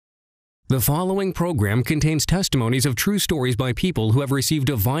The following program contains testimonies of true stories by people who have received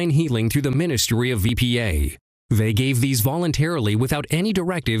divine healing through the ministry of VPA. They gave these voluntarily without any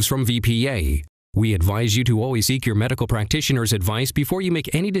directives from VPA. We advise you to always seek your medical practitioner's advice before you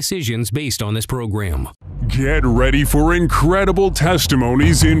make any decisions based on this program. Get ready for incredible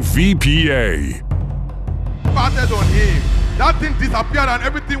testimonies in VPA. Started on him. That thing disappeared and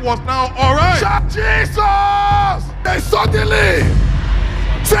everything was now alright. Shout Jesus! They suddenly!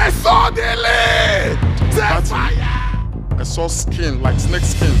 Say suddenly! Say fire! I saw skin, like snake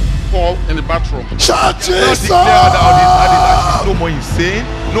skin, fall in the bathroom. Shout Jesus! No more insane,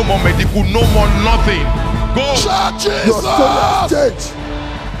 no more medical, no more nothing. Go! Shout Jesus! Your story has changed.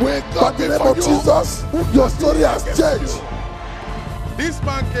 By the name of Jesus, your story has changed. This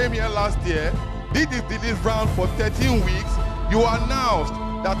man came here last year, did his deliverance for 13 weeks. You announced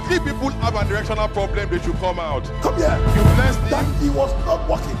that 3 people have an erectional problem, they should come out. Come here. You blessed him. That he was not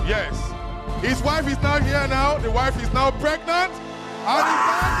working. Yes. His wife is now here now. The wife is now pregnant. And he's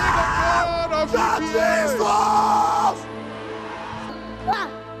standing of God of Jesus! 1,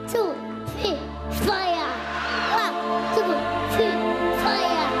 2, 3, fire! 1, 2, 3,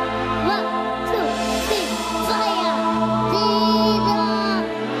 fire! 1, 2, 3, fire!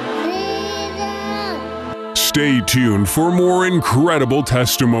 Stay tuned for more incredible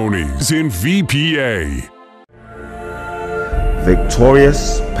testimonies in VPA.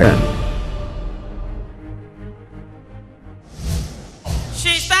 Victorious Pen.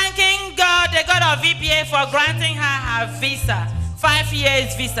 She's thanking God, the God of VPA, for granting her visa, 5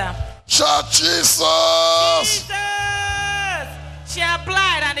 years visa. Shout Jesus! Jesus! She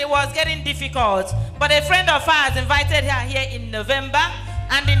applied and it was getting difficult, but a friend of ours invited her here in November,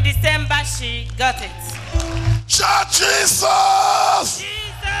 and in December she got it. Shout Jesus! Jesus!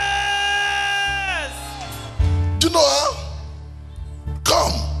 Do you know her?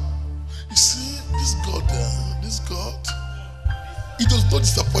 Come. You see, this God, he does not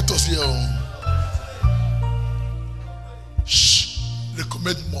disappoint us here. Shh,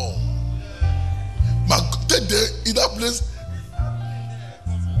 recommend more. Take there in that place.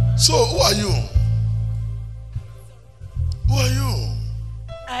 So, who are you? Who are you?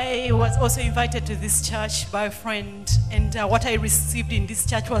 I was also invited to this church by a friend, and what I received in this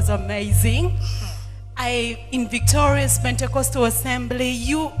church was amazing. In Victorious Pentecostal Assembly,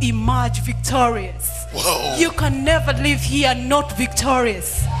 you emerge victorious. Wow. You can never live here not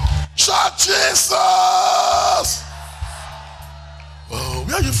victorious. Shout Jesus! Wow,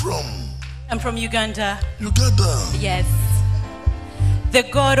 where are you from? I'm from Uganda. Uganda? Yes. The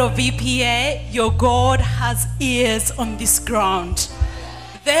God of VPA, your God has ears on this ground.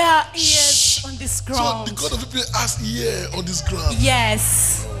 There are ears on this ground. So the God of VPA has ear on this ground?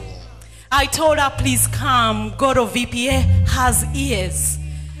 Yes. I told her, please come. God of VPA has ears.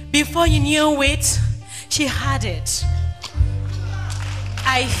 Before you knew it, she had it.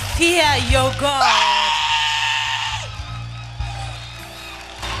 I fear your God.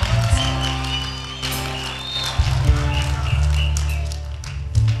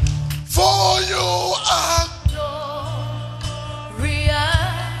 For you are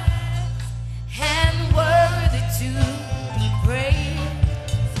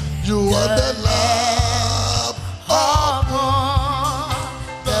you are the Lamb upon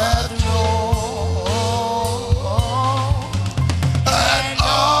the throne, and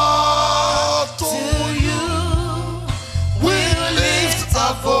unto you we lift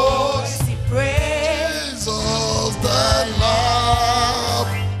our voice, Jesus, the Lamb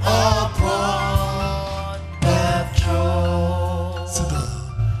upon the throne. Sit down.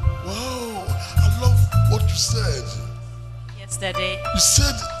 Wow, I love what you said. Yesterday. You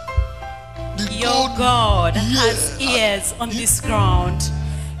said your God has ears on this ground.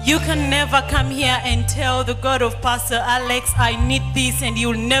 You can never come here and tell the God of Pastor Alex, I need this, and he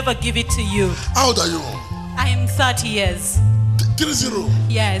will never give it to you. How old are you? I am 30 years. 30?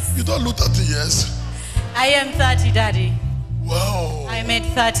 Yes. You don't look 30 years. I am 30, Daddy. Wow. I made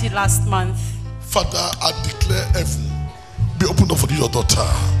 30 last month. Father, I declare heaven be opened up for your daughter.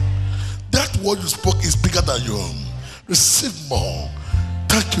 That word you spoke is bigger than you. Receive more.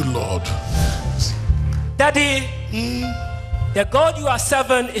 Thank you, Lord. Daddy, the God you are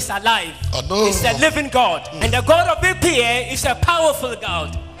serving is alive. I know. It's a living God. And the God of VPA is a powerful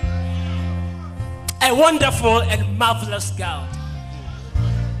God. A wonderful and marvelous God.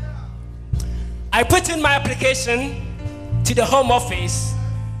 I put in my application to the Home Office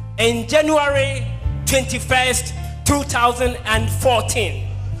in January 21st, 2014.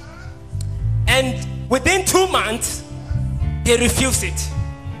 And within 2 months, they refused it.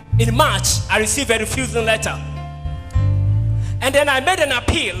 In March, I received a refusal letter. And then I made an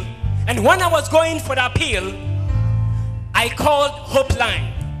appeal And when I was going for the appeal, I called Hope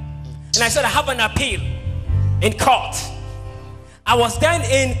Line. And I said, I have an appeal in court. I was then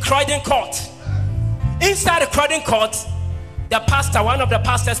in Croydon Court. Inside the Croydon Court, the pastor, one of the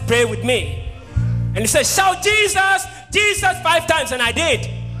pastors, prayed with me. And he said, shout Jesus, Jesus 5 times. And I did.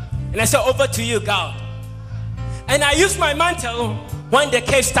 And I said, over to you, God. And I used my mantle when the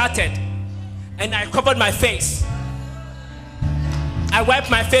case started. And I covered my face. I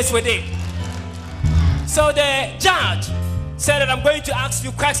wiped my face with it. So the judge said that I'm going to ask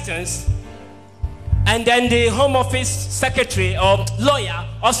you questions. And then the Home Office secretary or lawyer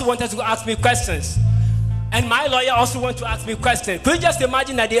also wanted to ask me questions. And my lawyer also wanted to ask me questions. Could you just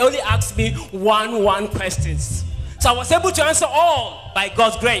imagine that they only asked me one questions? So I was able to answer all by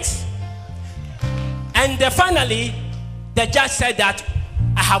God's grace. And finally, the judge said that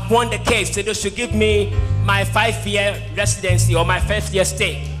I have won the case, so they should give me my 5-year residency or my 1st-year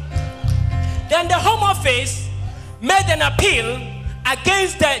stay. Then the Home Office made an appeal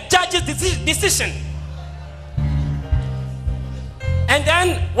against the judge's decision. And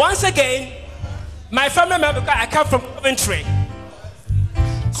then once again, my family member, I come from Coventry.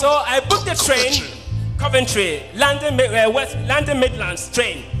 So I booked the train, Coventry, London Midlands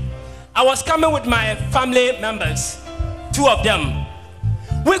train. I was coming with my family members, 2 of them.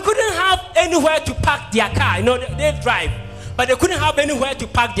 We couldn't have anywhere to park their car. You know, they drive, but they couldn't have anywhere to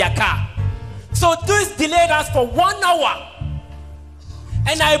park their car. So this delayed us for 1 hour.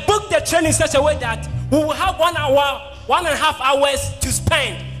 And I booked the train in such a way that we will have 1 hour, 1.5 hours to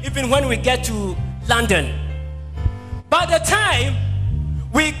spend, even when we get to London. By the time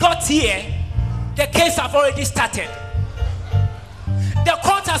we got here, the case have already started. The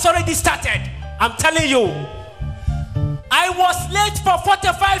court has already started. I'm telling you. I was late for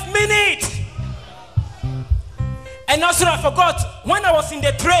 45 minutes. And also I forgot, when I was in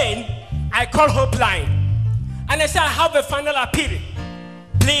the train, I called Hope Line. And I said, I have a final appeal.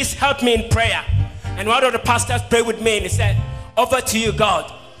 Please help me in prayer. And one of the pastors prayed with me and he said, over to you,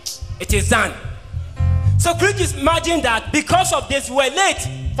 God. It is done. So could you imagine that because of this, we were late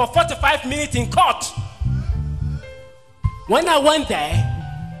for 45 minutes in court. When I went there,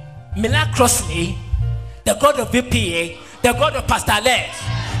 miraculously, the God of VPA, the God of Pastor Les,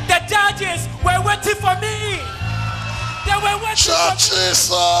 the judges were waiting for me. They were waiting for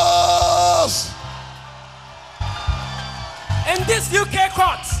Jesus. In this UK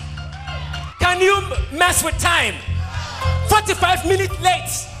court, can you mess with time? 45 minutes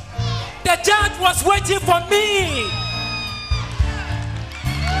late. The judge was waiting for me.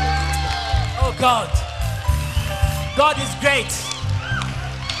 Oh God. God is great.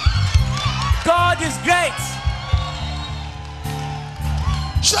 God is great.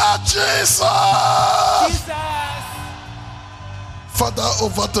 Shout Jesus. Jesus. Father,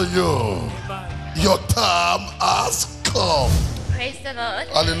 over to you. Your time has come. Praise the Lord.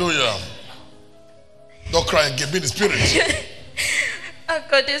 Hallelujah. Don't cry and give me the spirit. Oh,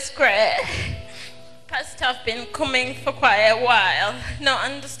 God is great. Pastor, I've been coming for quite a while, not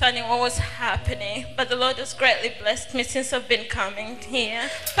understanding what was happening, but the Lord has greatly blessed me since I've been coming here.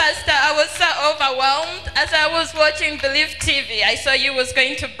 Pastor, I was so overwhelmed as I was watching Btv TV. I saw you was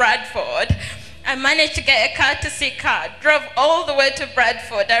going to Bradford. I managed to get a courtesy car, drove all the way to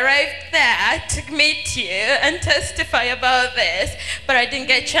Bradford, arrived there to meet you and testify about this, but I didn't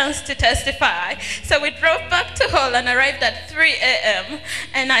get a chance to testify. So we drove back to Hull and arrived at 3 a.m.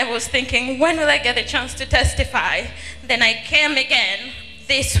 and I was thinking, when will I get a chance to testify? Then I came again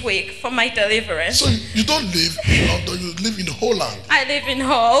this week for my deliverance. So you don't live in London, you live in Holland. I live in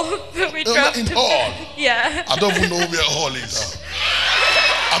Hull. We drove in to Hull? Yeah. I don't even know where Hull is.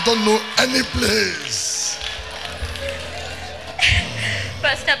 I don't know any place.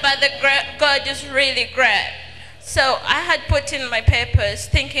 Pastor, but God is really great. So I had put in my papers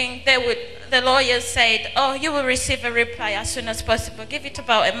thinking the lawyers said, oh, you will receive a reply as soon as possible. Give it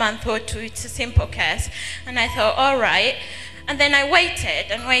about a month or 2. It's a simple case. And I thought, all right. And then I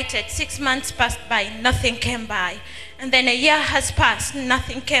waited and waited. 6 months passed by, nothing came by. And then a year has passed,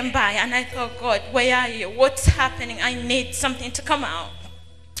 nothing came by. And I thought, God, where are you? What's happening? I need something to come out.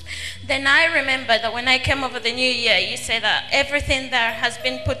 Then I remember that when I came over the new year, you said that everything that has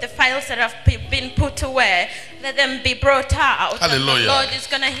been put, the files that have been put away, let them be brought out. Hallelujah. The Lord is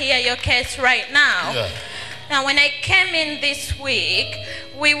going to hear your case right now. Yeah. Now, when I came in this week,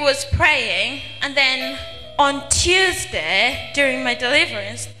 we was praying, and then on Tuesday, during my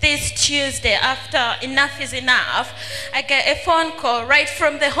deliverance, this Tuesday, after enough is enough, I get a phone call right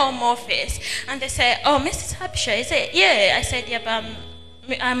from the Home Office, and they say, oh, Mrs. Habshaw, is it? Yeah. I said, yeah, but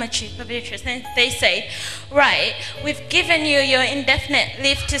I'm a chief of Beatrice, and they say, right, we've given you your indefinite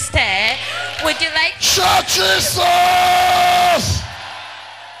leave to stay. Would you like... Shout Jesus!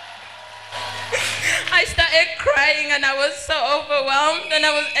 I started crying and I was so overwhelmed, and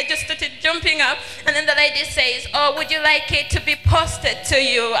I just started jumping up, and then the lady says, oh, would you like it to be posted to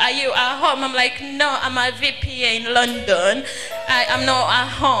you? Are you at home? I'm like, no, I'm at VPA in London. I'm not at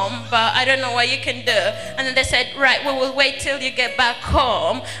home, but I don't know what you can do. And then they said, right, we will wait till you get back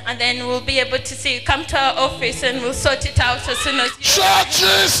home, and then we'll be able to see you. Come to our office and we'll sort it out as soon as you... Shout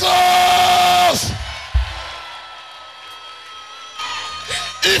Jesus!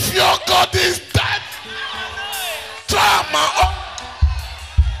 If your God is dead, drama on.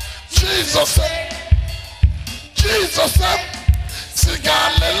 Jesus said, sing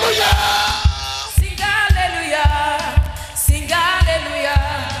hallelujah. Sing hallelujah. Sing hallelujah.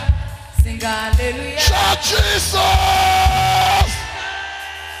 Sing hallelujah. Shout Jesus.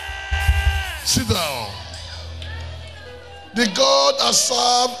 Sit down. The God I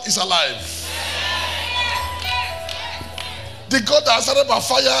serve is alive. The God that started by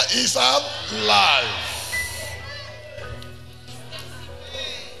fire is alive.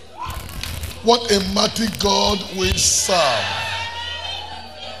 What a mighty God we serve.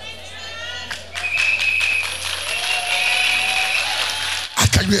 How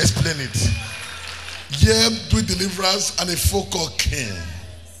can you explain it? Yeah, do deliverance and a folk call king.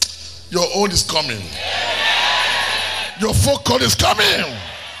 Your own is coming. Your folk call is coming.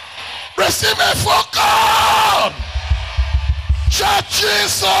 Receive a folk call. Shout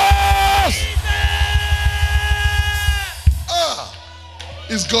Jesus!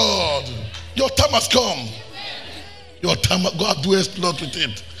 It's God. Your time has come. Your time, God do exploit with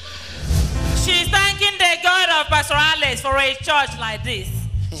it. She's thanking the God of Pastor Alex for a church like this.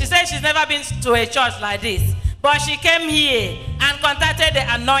 She said she's never been to a church like this. But she came here and contacted the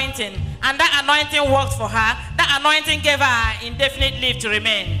anointing. And that anointing worked for her. That anointing gave her indefinite leave to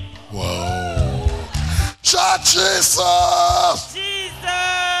remain. Wow. Shout Jesus!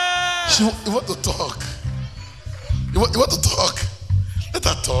 Jesus! You want to talk? You want to talk? Let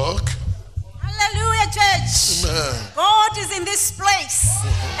her talk. Hallelujah, church. Amen. God is in this place,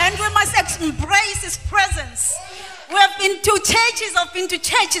 and we must embrace His presence. We have been to churches.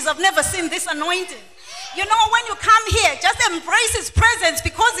 I've never seen this anointing. You know, when you come here, just embrace His presence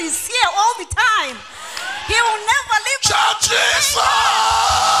because He's here all the time. He will never leave us. Shout Jesus!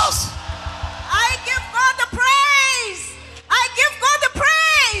 I give God the praise. I give God the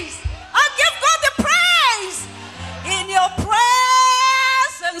praise. I give God the praise. In your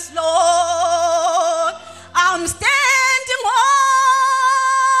presence, Lord, I'm standing on.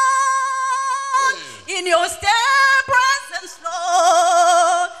 In your presence,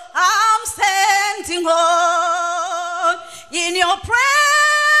 Lord, I'm standing on. In your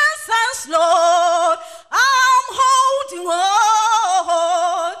presence, Lord, I'm holding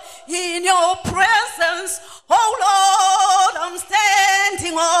on. In your presence, oh Lord, I'm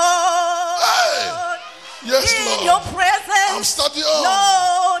standing on. Hey. Yes, in Lord. your presence, I'm standing on.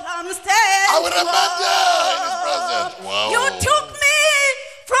 Lord, I'm standing I will remain there in His presence. Wow. You took me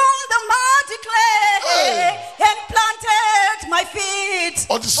from the mighty clay and planted my feet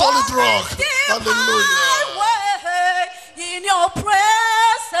on the solid rock. Hallelujah. In your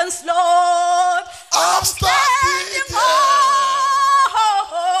presence, Lord, I'm standing on.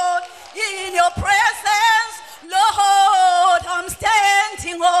 In your presence, Lord, I'm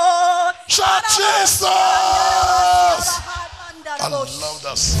standing on. Shout Jesus! I love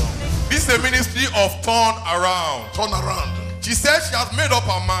that song. This is a ministry of turn around. Turn around. She said she has made up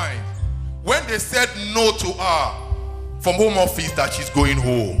her mind. When they said no to her from home office that she's going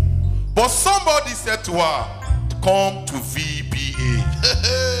home. But somebody said to her, come to VPA.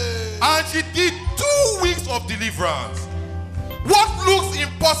 And she did 2 weeks of deliverance. What looks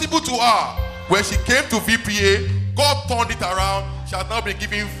impossible to her, when she came to VPA, God turned it around. She has now been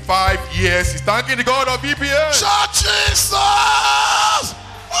given 5 years. She's thanking the God of VPA. Shout Jesus!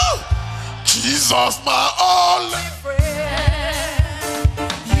 Woo! Jesus, my only friend.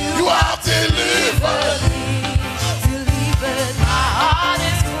 You have delivered me. Delivered. My heart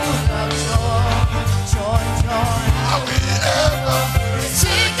is full of joy, joy, joy. I will ever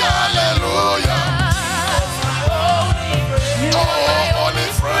sing hallelujah. Oh, holy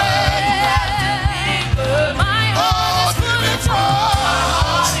friend. My heart is full of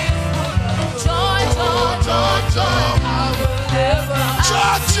joy, joy, joy.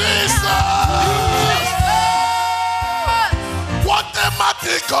 Shout Jesus!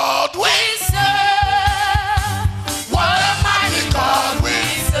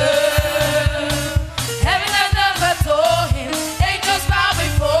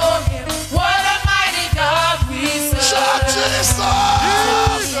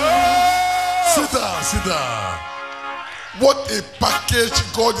 Sit down. What a package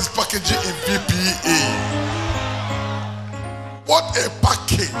God is packaging in VPA. What a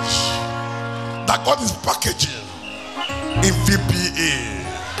package that God is packaging in VPA.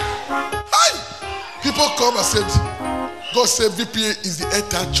 Hi! People come and said, God said VPA is the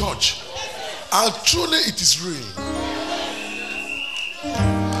entire church. And truly it is real.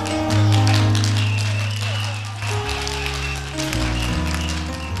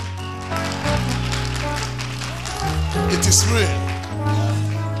 It is real.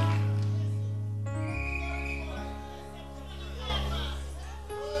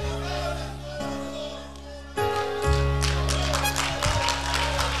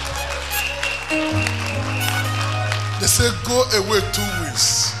 They say go away 2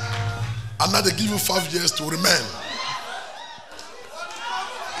 weeks, and now they give you 5 years to remain.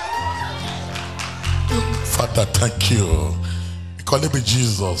 Father, thank you. You call me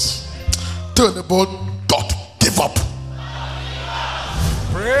Jesus. Tell the boy, don't give up.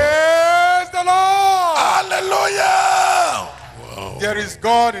 Praise the Lord. Hallelujah. Wow. There is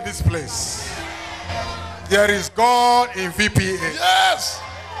God in this place. There is God in VPA. Yes.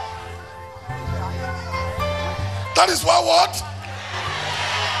 That is what?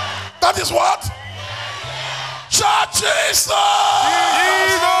 That is what? Church Jesus.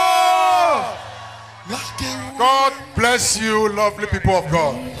 God bless you, lovely people of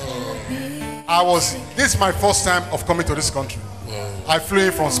God. This is my first time of coming to this country. I flew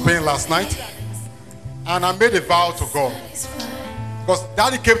in from Spain last night, and I made a vow to God. Because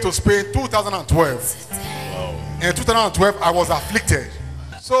Daddy came to Spain in 2012. In 2012, I was afflicted.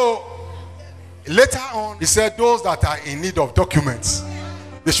 So later on, he said those that are in need of documents,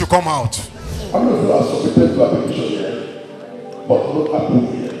 they should come out. I'm not going to submit to application yet, but not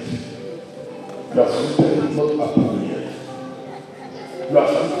approved yet. You are submitted, not approved yet. You are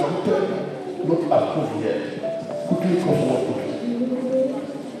submitted, not approved yet. Quickly come forward, please.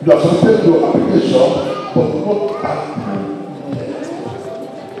 You are submitted to your application, but not approved yet.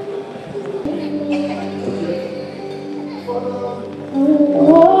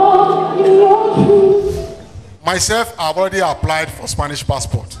 Myself, I've already applied for Spanish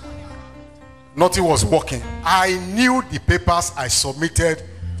passport. Nothing was working. I knew the papers I submitted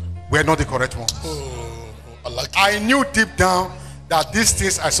were not the correct ones. I knew deep down that these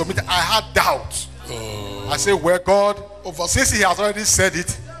things I submitted, I had doubt. I said, well, God, since he has already said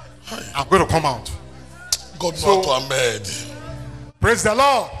it, I'm going to come out. God knows to Ahmed. Praise the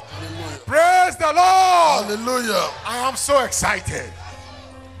Lord. Praise the Lord. Hallelujah. I am so excited.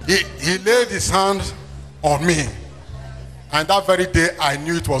 He laid his hand on me, and that very day I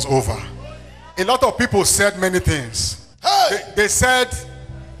knew it was over. A lot of people said many things. They said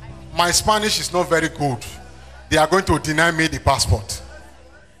my Spanish is not very good. They are going to deny me the passport.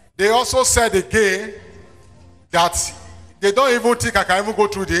 They also said again that they don't even think I can even go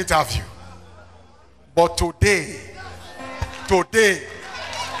through the interview. But today,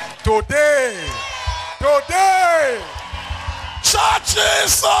 Church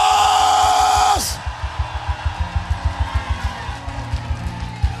Jesus!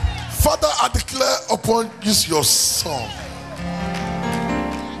 Father, I declare upon this your son,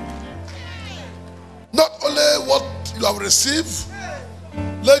 not only what you have received,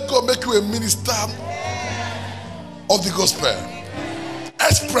 let God make you a minister of the gospel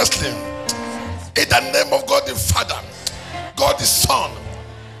expressly in the name of God the Father, God the Son,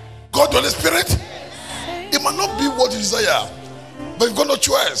 God the Holy Spirit. It might not be what you desire, but you've got no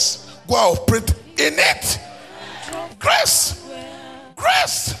choice. Go out, operate in it. Grace,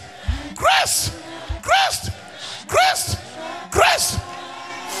 grace, grace, grace, grace, grace.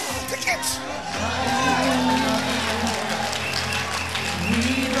 Take it.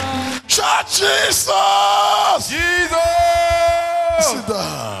 Church Jesus. Jesus. Sit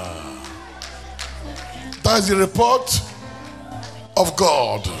down. That is the report of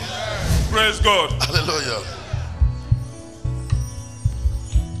God. Praise God. Hallelujah.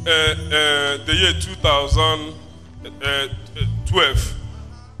 The year 2012,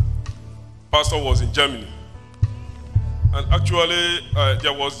 Pastor was in Germany. And actually,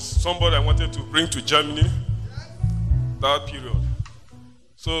 there was somebody I wanted to bring to Germany that period.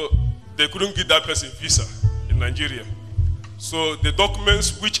 So they couldn't give that person visa in Nigeria. So the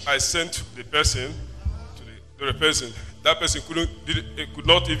documents which I sent to the person, that person could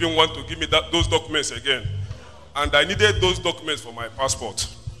not even want to give me those documents again. And I needed those documents for my passport.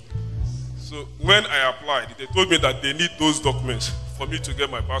 So when I applied, they told me that they need those documents for me to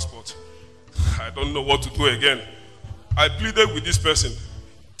get my passport. I don't know what to do again. I pleaded with this person.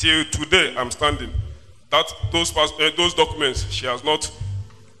 Till today, I'm standing. That those documents, she has not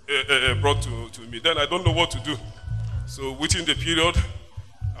brought to me. Then I don't know what to do. So within the period,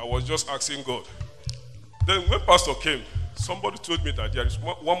 I was just asking God. Then when Pastor came, somebody told me that there is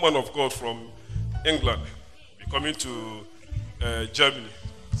one man of God from England coming to Germany.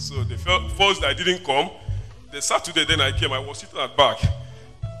 So the first I didn't come. The Saturday then I came, I was sitting at back.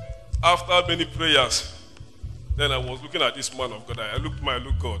 After many prayers, then I was looking at this man of God. I looked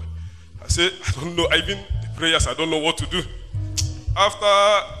God. I said, I don't know, even the prayers, I don't know what to do.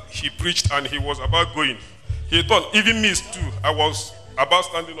 After he preached and he was about going, he turned, even me too. I was about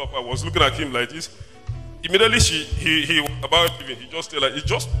standing up. I was looking at him like this. Immediately he was about leaving.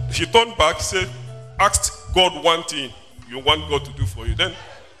 He turned back, said, asked God one thing you want God to do for you. Then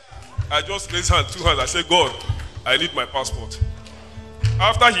I just raised two hands. I said, God, I need my passport.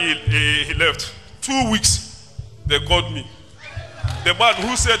 After he left, 2 weeks, they called me. The man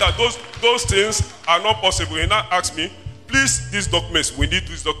who said that those things are not possible, he now asked me, please, these documents, we need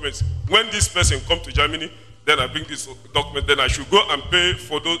these documents. When this person comes to Germany, then I bring this document, then I should go and pay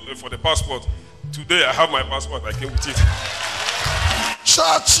for the passport. Today I have my passport, I came with it.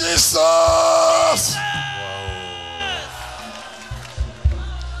 Shout Jesus!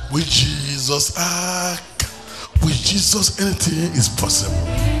 With Jesus act, with Jesus anything is possible.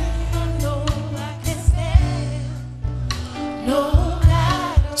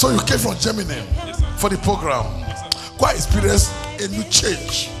 So you came from Germany for the program. Quite experienced a new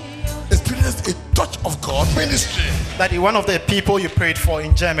change. Experienced a touch of God ministry. Daddy, one of the people you prayed for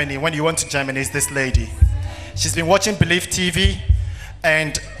in Germany when you went to Germany is this lady. She's been watching Btv TV,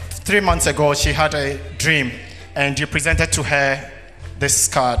 and 3 months ago she had a dream, and you presented to her this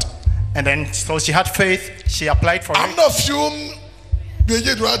card, and then so she had faith. She applied for it. I'm not few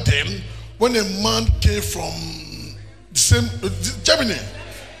when a man came from the same Germany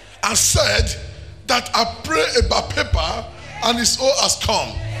and said that I pray about paper and his all has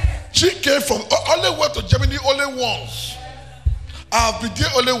come. She came from, only went to Germany only once. I have been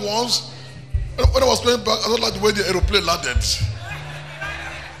there only once. When I was going back, I don't like the way the aeroplane landed.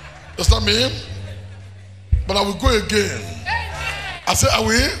 Does that mean? But I will go again. I said, I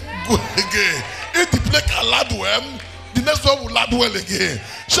will go again. If the plane can land well, the next one will land well again.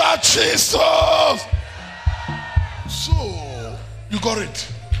 Shout Jesus! So, you got it.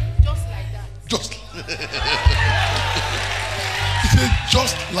 Just like that. Just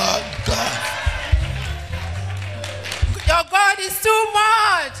just like that. Your God is too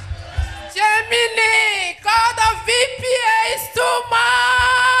much. Gemini, God of VPA is too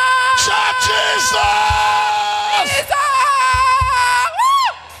much. Shout Jesus!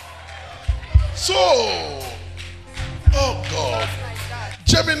 So, oh God,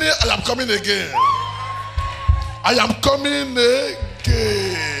 Gemini, I am coming again. I am coming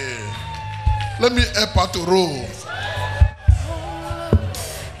again. Let me help her to roll.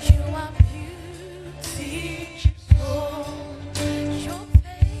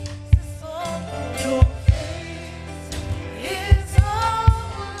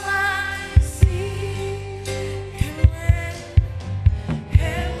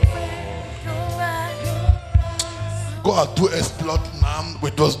 Go and do exploit now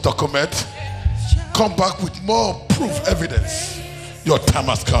with those documents. Come back with more proof, evidence. Your time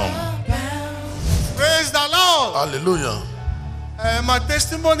has come. Praise the Lord. Hallelujah. My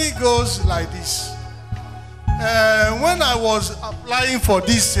testimony goes like this. When I was applying for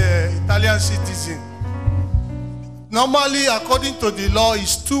this Italian citizen, normally according to the law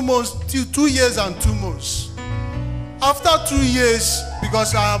is 2 months, 2 years and 2 months. After 2 years,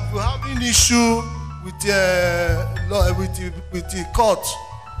 because I have having issue with the court,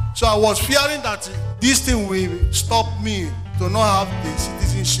 so I was fearing that this thing will stop me to not have the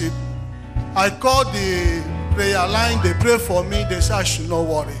citizenship. I called the prayer line, they pray for me, they said I should not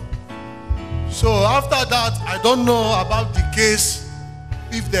worry. So after that, I don't know about the case,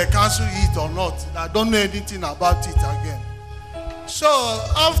 if they cancel it or not. I don't know anything about it again. So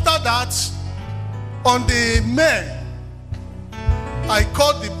after that, on the May, I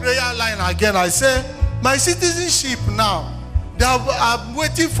called the prayer line again. I said, my citizenship now, I'm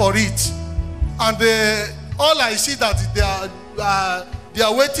waiting for it. And all I see that they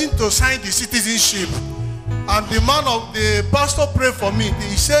are waiting to sign the citizenship. And the pastor prayed for me.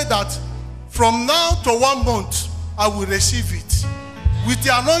 He said that from now to 1 month, I will receive it. With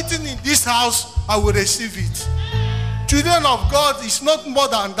the anointing in this house, I will receive it. Children of God is not more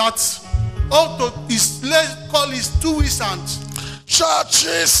than that. Let's call it 2 weeks and shout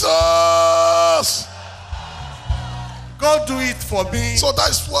Jesus! God do it for me. So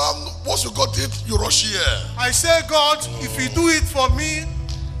that's why once you got it, you rush here. I say, God, if you do it for me,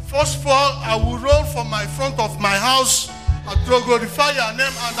 first of all, I will roll from my front of my house I will glorify your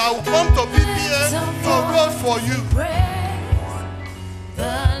name, and I will come to VPA to roll for you. The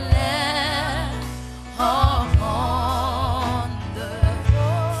Lamb upon the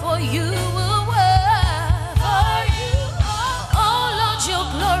for you will work. For you, oh Lord, you're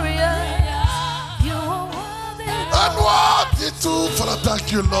glorious. You are worthy. And what did you, Father,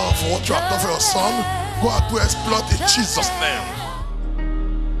 thank you, Lord, for what you have done for your son. Go out to exploit in Jesus' name.